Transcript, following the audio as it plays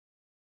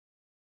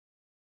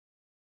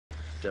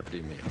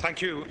Deputy Mayor.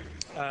 Thank you,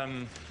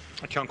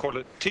 Micheál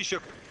Corley.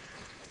 Taoiseach,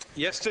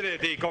 yesterday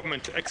the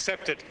government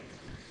accepted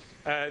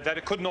that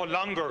it could no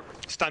longer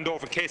stand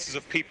over cases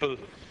of people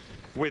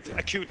with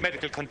acute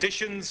medical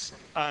conditions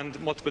and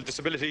multiple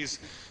disabilities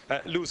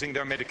losing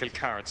their medical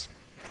cards.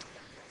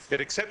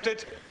 It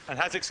accepted and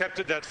has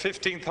accepted that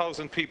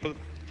 15,000 people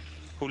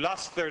who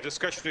lost their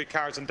discretionary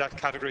cards in that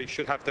category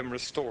should have them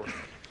restored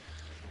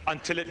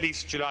until at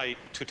least July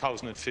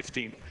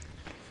 2015.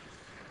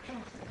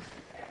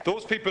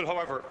 Those people,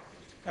 however,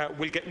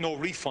 will get no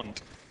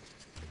refund,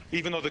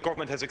 even though the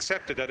government has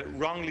accepted that it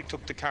wrongly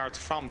took the cards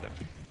from them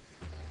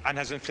and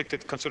has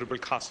inflicted considerable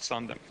costs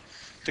on them.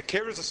 The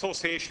Carers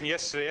Association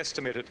yesterday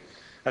estimated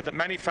that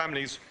many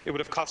families, it would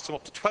have cost them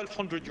up to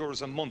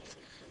 €1,200 a month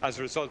as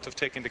a result of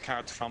taking the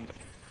cards from them.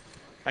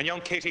 And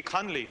young Katie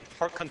Connolly,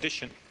 her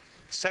condition,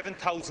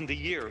 $7,000 a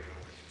year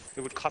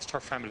it would cost her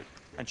family,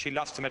 and she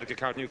lost the medical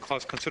card and it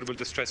caused considerable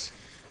distress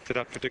to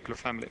that particular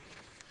family.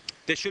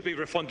 They should be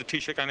refunded,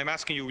 Taoiseach, and I'm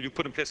asking you, will you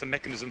put in place a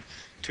mechanism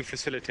to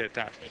facilitate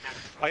that?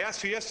 I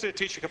asked you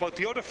yesterday, Taoiseach, about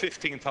the other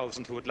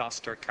 15,000 who had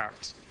lost their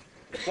cards.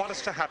 What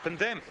is to happen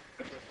then?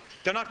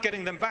 They're not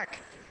getting them back.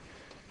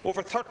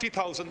 Over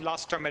 30,000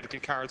 lost their medical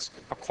cards,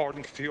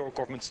 according to your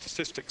government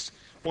statistics.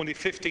 Only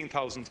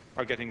 15,000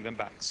 are getting them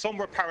back. Some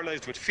were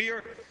paralysed with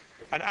fear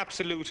and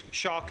absolute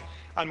shock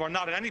and were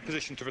not in any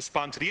position to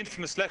respond to the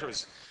infamous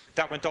letters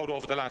that went out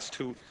over the last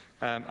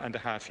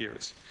 2.5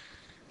 years.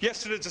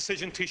 Yesterday's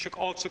decision, Taoiseach,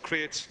 also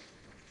creates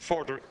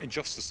further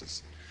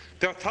injustices.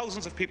 There are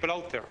thousands of people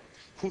out there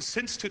who,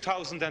 since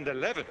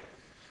 2011,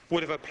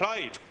 would have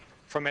applied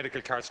for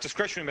medical cards,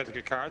 discretionary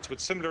medical cards, with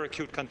similar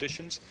acute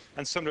conditions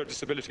and similar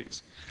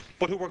disabilities,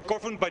 but who were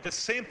governed by the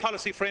same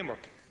policy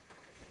framework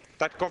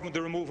that governed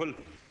the removal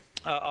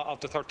of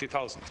the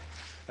 30,000.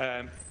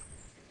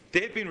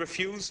 They've been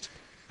refused,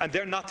 and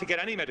they're not to get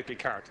any medical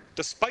card,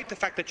 despite the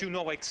fact that you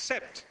now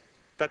accept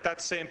that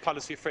that same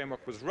policy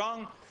framework was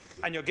wrong,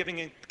 and you're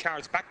giving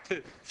cards back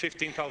to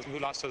 15,000 who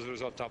lost as a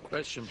result of it.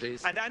 Question,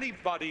 please. And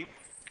anybody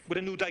with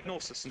a new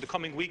diagnosis in the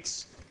coming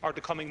weeks or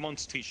the coming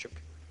months, Taoiseach,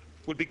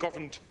 will be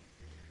governed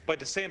by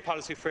the same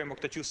policy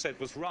framework that you said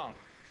was wrong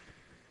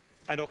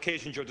and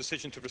occasioned your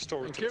decision to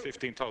restore it to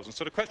 15,000.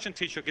 So the question,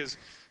 Taoiseach, is,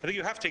 I think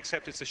you have to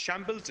accept it's a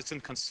shambles, it's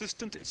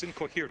inconsistent, it's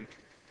incoherent.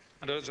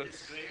 And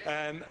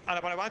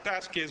what I want to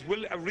ask you is,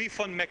 will a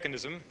refund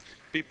mechanism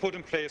be put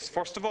in place,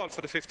 first of all,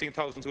 for the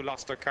 15,000 who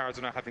lost their cards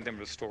and are having them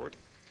restored?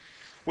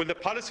 Will the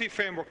policy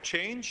framework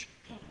change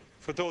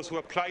for those who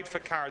applied for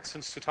cards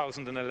since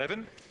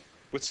 2011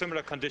 with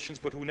similar conditions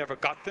but who never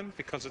got them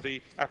because of the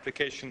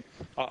application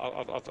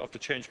of the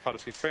changed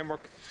policy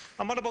framework?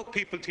 And what about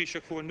people,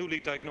 Taoiseach, who are newly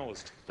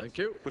diagnosed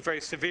with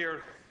very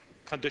severe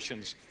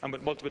conditions and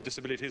with multiple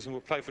disabilities and who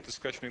apply for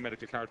discretionary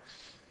medical card?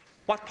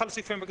 What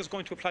policy framework is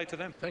going to apply to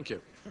them? Thank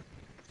you.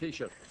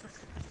 Taoiseach.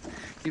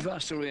 You've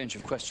asked a range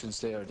of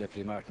questions there,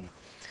 Deputy Martin.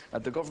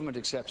 The Government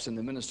accepts, and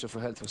the Minister for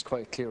Health was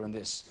quite clear on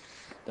this,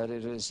 that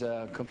it is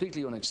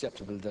completely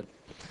unacceptable that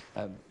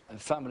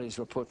families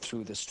were put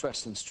through the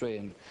stress and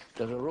strain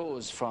that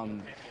arose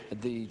from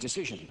the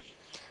decision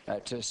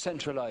to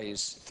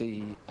centralise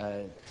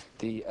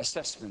the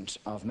assessment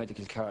of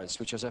medical cards,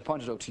 which, as I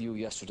pointed out to you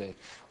yesterday,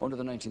 under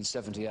the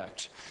 1970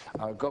 Act,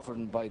 are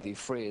governed by the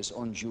phrase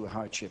undue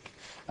hardship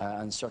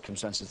and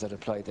circumstances that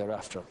apply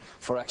thereafter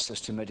for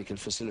access to medical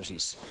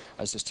facilities,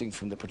 as distinct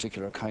from the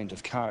particular kind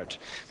of card.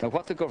 Now,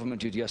 what the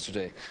government did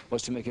yesterday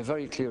was to make a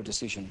very clear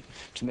decision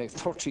to make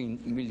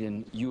 €13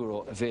 million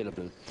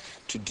available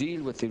to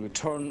deal with the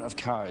return of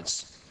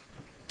cards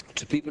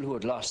to people who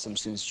had lost them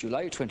since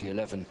July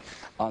 2011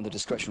 on the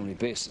discretionary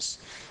basis.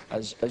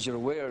 As you're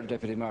aware,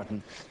 Deputy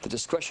Martin, the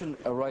discretion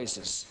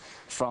arises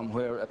from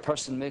where a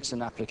person makes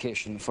an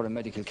application for a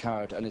medical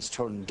card and it's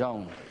turned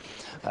down.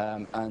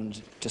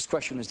 And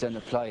discretion is then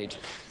applied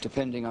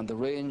depending on the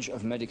range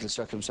of medical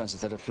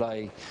circumstances that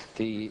apply,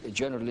 the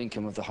general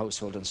income of the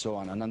household and so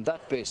on. And on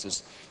that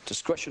basis,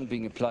 discretion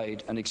being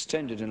applied and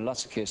extended in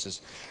lots of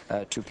cases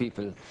to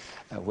people.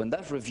 When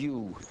that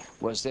review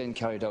was then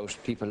carried out,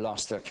 people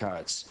lost their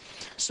cards.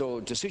 So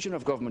decision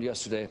of government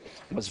yesterday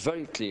was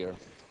very clear.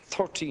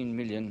 13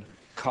 million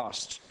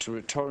cost to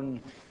return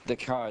the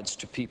cards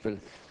to people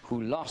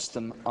who lost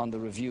them on the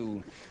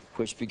review,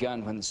 which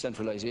began when the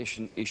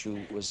centralisation issue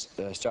was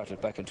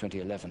started back in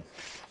 2011.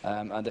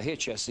 And the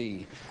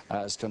HSE,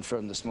 as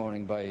confirmed this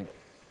morning by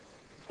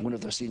one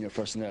of their senior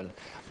personnel,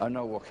 are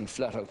now working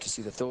flat out to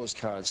see that those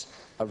cards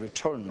are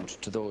returned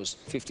to those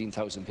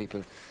 15,000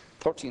 people,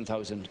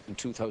 13,000 and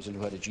 2,000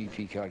 who had a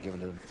GP card given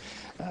to them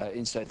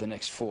inside the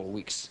next 4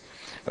 weeks.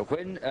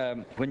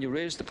 When you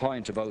raised the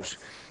point about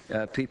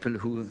people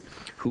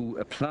who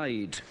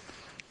applied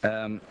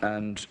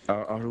and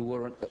who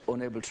were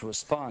unable to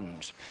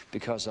respond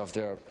because of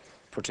their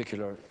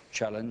particular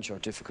challenge or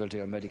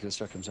difficulty or medical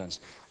circumstance,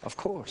 of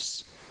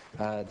course,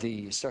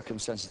 the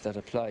circumstances that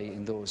apply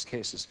in those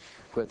cases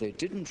where they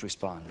didn't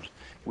respond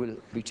will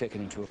be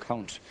taken into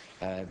account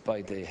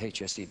by the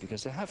HSE,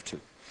 because they have to.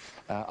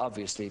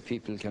 Obviously,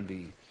 people can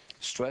be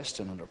stressed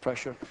and under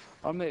pressure,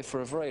 or may,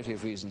 for a variety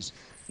of reasons,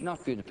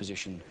 not be in a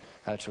position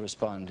to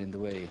respond in the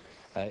way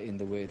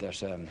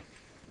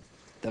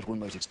that one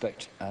might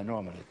expect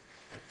normally.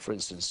 For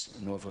instance,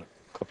 I know of a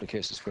couple of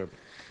cases where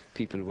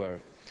people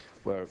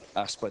were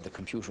asked by the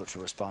computer to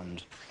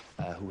respond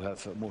who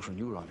have motor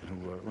neuron,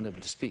 who were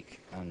unable to speak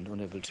and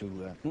unable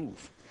to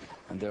move,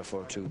 and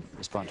therefore to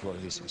respond to all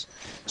of these things.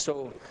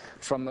 So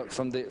from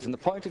the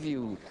point of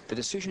view, the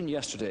decision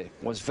yesterday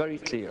was very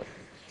clear.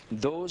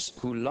 Those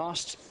who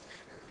lost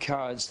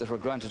cards that were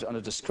granted on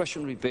a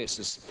discretionary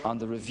basis on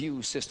the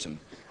review system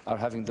are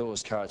having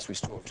those cards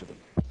restored to them.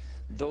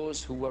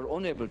 Those who were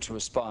unable to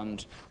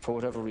respond for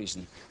whatever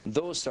reason,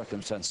 those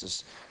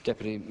circumstances,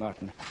 Deputy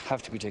Martin,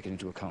 have to be taken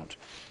into account.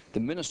 The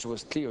Minister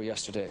was clear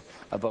yesterday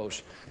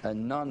about a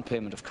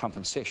non-payment of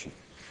compensation.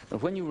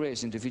 But when you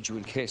raise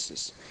individual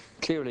cases,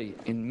 clearly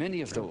in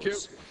many of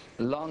those,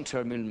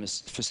 long-term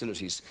illness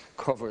facilities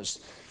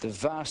covers the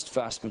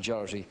vast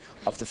majority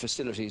of the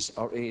facilities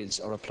or aids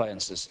or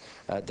appliances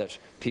that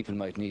people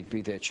might need,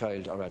 be they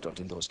child or adult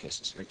in those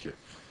cases. Thank you.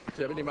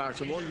 Deputy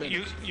Martin, 1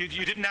 minute.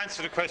 You didn't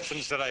answer the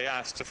questions that I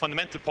asked, the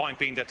fundamental point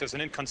being that there's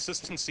an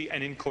inconsistency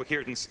and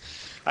incoherence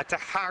at the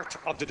heart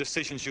of the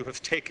decisions you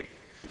have taken,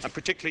 and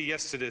particularly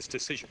yesterday's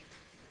decision.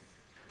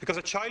 Because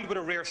a child with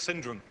a rare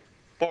syndrome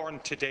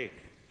born today,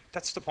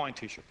 that's the point,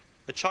 Taoiseach.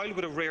 A child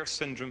with a rare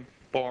syndrome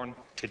born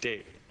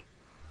today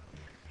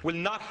will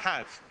not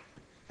have,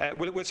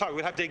 will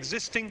have the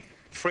existing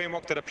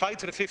framework that applied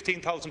to the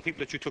 15,000 people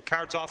that you took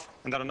cards off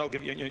and that are now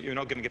you're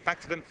now giving it back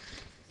to them.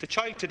 The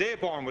child today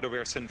born with a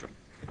rare syndrome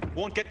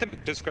won't get the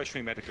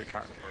discretionary medical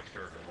card,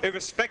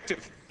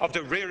 irrespective of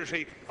the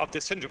rarity of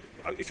the syndrome.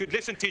 If you'd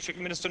listen, Taoiseach,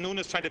 Minister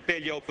Nunes trying to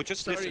bail you out, but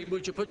just listen.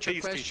 Would you put your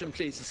please, question, Taoiseach.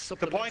 please?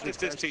 The point is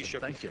this,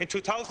 Taoiseach. In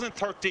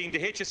 2013, the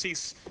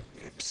HSE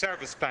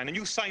service plan, and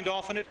you signed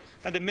off on it,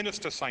 and the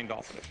Minister signed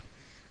off on it.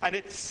 And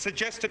it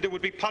suggested there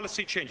would be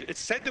policy changes. It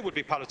said there would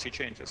be policy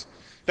changes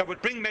that would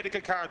bring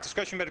medical cards,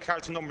 discretionary medical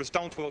cards numbers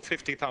down to about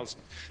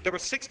 50,000. There were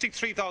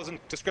 63,000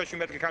 discretionary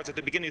medical cards at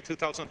the beginning of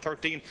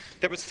 2013.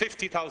 There was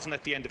 50,000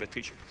 at the end of it,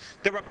 Taoiseach.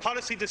 There were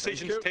policy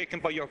decisions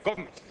taken by your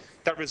government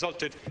that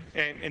resulted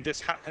in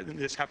this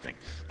happening.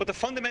 But the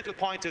fundamental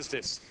point is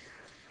this.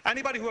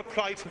 Anybody who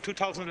applied from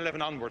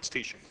 2011 onwards,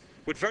 Taoiseach,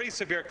 with very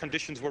severe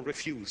conditions were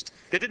refused.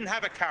 They didn't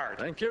have a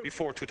card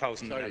before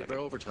 2011. Sorry, we're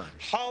over time.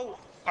 How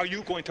are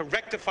you going to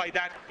rectify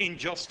that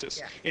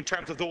injustice in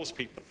terms of those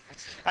people?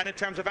 And in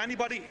terms of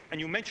anybody, and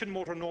you mentioned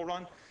motor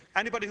neuron,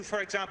 anybody who, for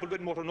example,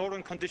 with motor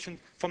neuron condition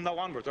from now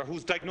onwards, or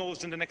who's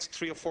diagnosed in the next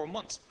 3 or 4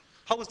 months,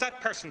 how is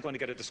that person going to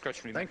get a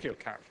discretionary medical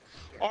card?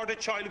 Or the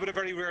child with a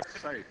very rare...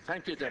 Sorry.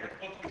 Thank you, David.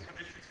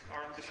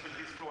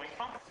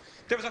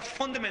 There is a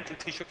fundamental,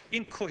 Taoiseach,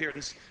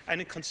 incoherence and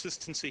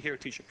inconsistency here,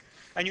 Taoiseach.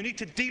 And you need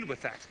to deal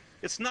with that.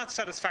 It's not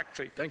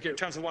satisfactory in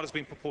terms of what has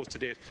been proposed to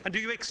date. And do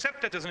you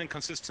accept that there's an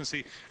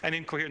inconsistency and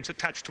incoherence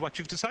attached to what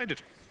you've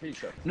decided?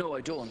 No,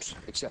 I don't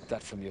accept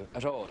that from you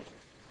at all.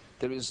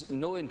 There is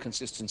no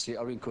inconsistency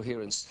or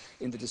incoherence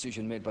in the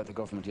decision made by the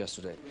government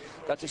yesterday.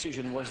 That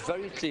decision was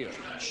very clear.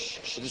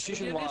 The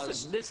decision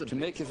was to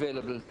make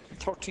available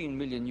 €13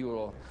 million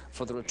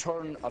for the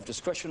return of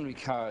discretionary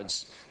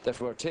cards that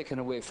were taken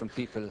away from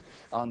people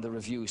on the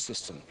review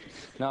system.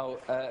 Now,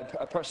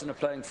 a person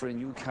applying for a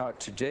new card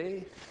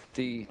today,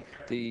 the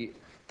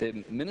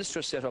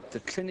Minister set up the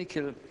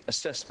clinical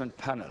assessment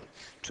panel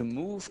to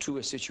move to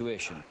a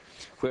situation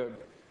where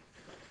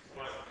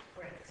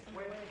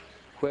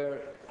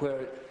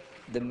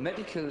the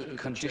medical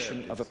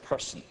condition of a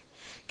person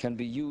can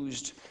be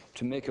used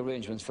to make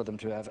arrangements for them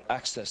to have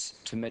access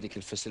to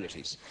medical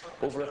facilities.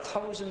 Over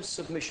 1,000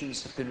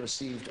 submissions have been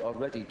received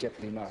already,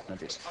 Deputy Martin, on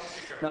this.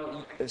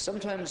 Now,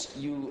 sometimes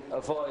you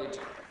avoid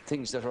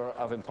things that are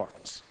of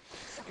importance.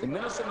 The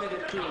Minister made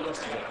it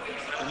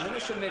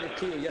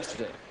clear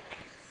yesterday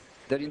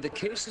that in the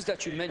cases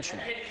that you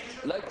mentioned,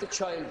 like the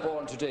child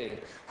born today,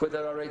 where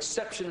there are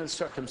exceptional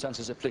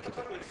circumstances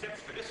applicable,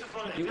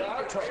 you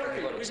are talking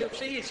about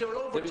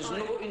exceptional. There is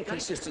no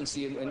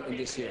inconsistency in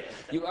this here.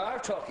 You are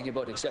talking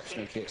about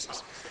exceptional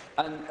cases.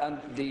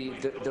 And the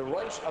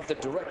right of the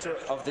director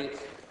of the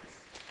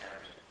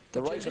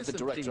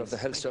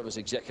Health Service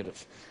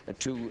Executive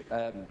to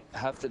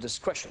have the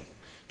discretion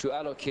to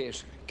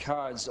allocate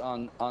cards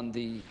on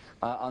the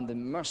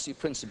mercy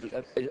principle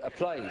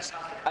applies,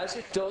 as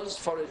it does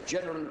for a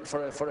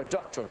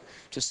doctor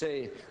to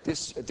say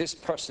this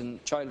person,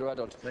 child or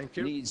adult,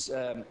 needs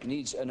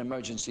an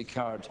emergency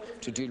card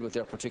to deal with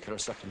their particular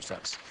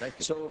circumstance.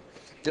 So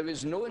there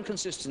is no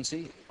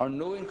inconsistency or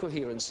no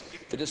incoherence.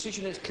 The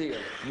decision is clear.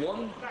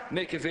 One,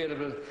 make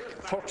available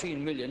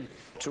 14 million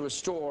to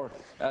restore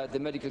the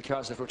medical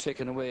cards that were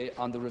taken away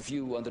on the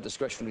review on the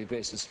discretionary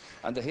basis,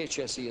 and the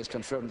HSE has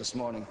confirmed this morning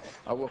morning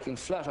are working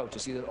flat out to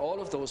see that all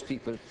of those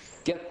people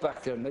get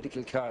back their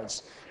medical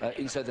cards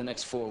inside the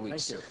next 4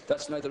 weeks. Thank you.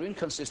 That's neither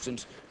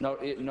inconsistent nor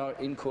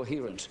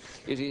incoherent.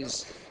 It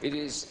is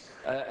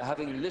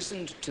having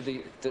listened to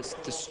the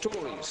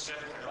stories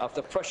of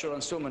the pressure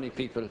on so many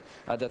people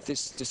that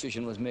this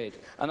decision was made.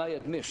 And I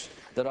admit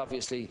that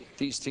obviously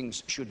these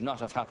things should not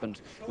have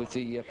happened with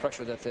the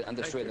pressure and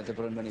the strain that they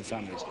put on many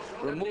families.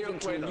 We're moving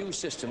to a new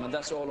system, and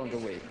that's all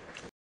underway.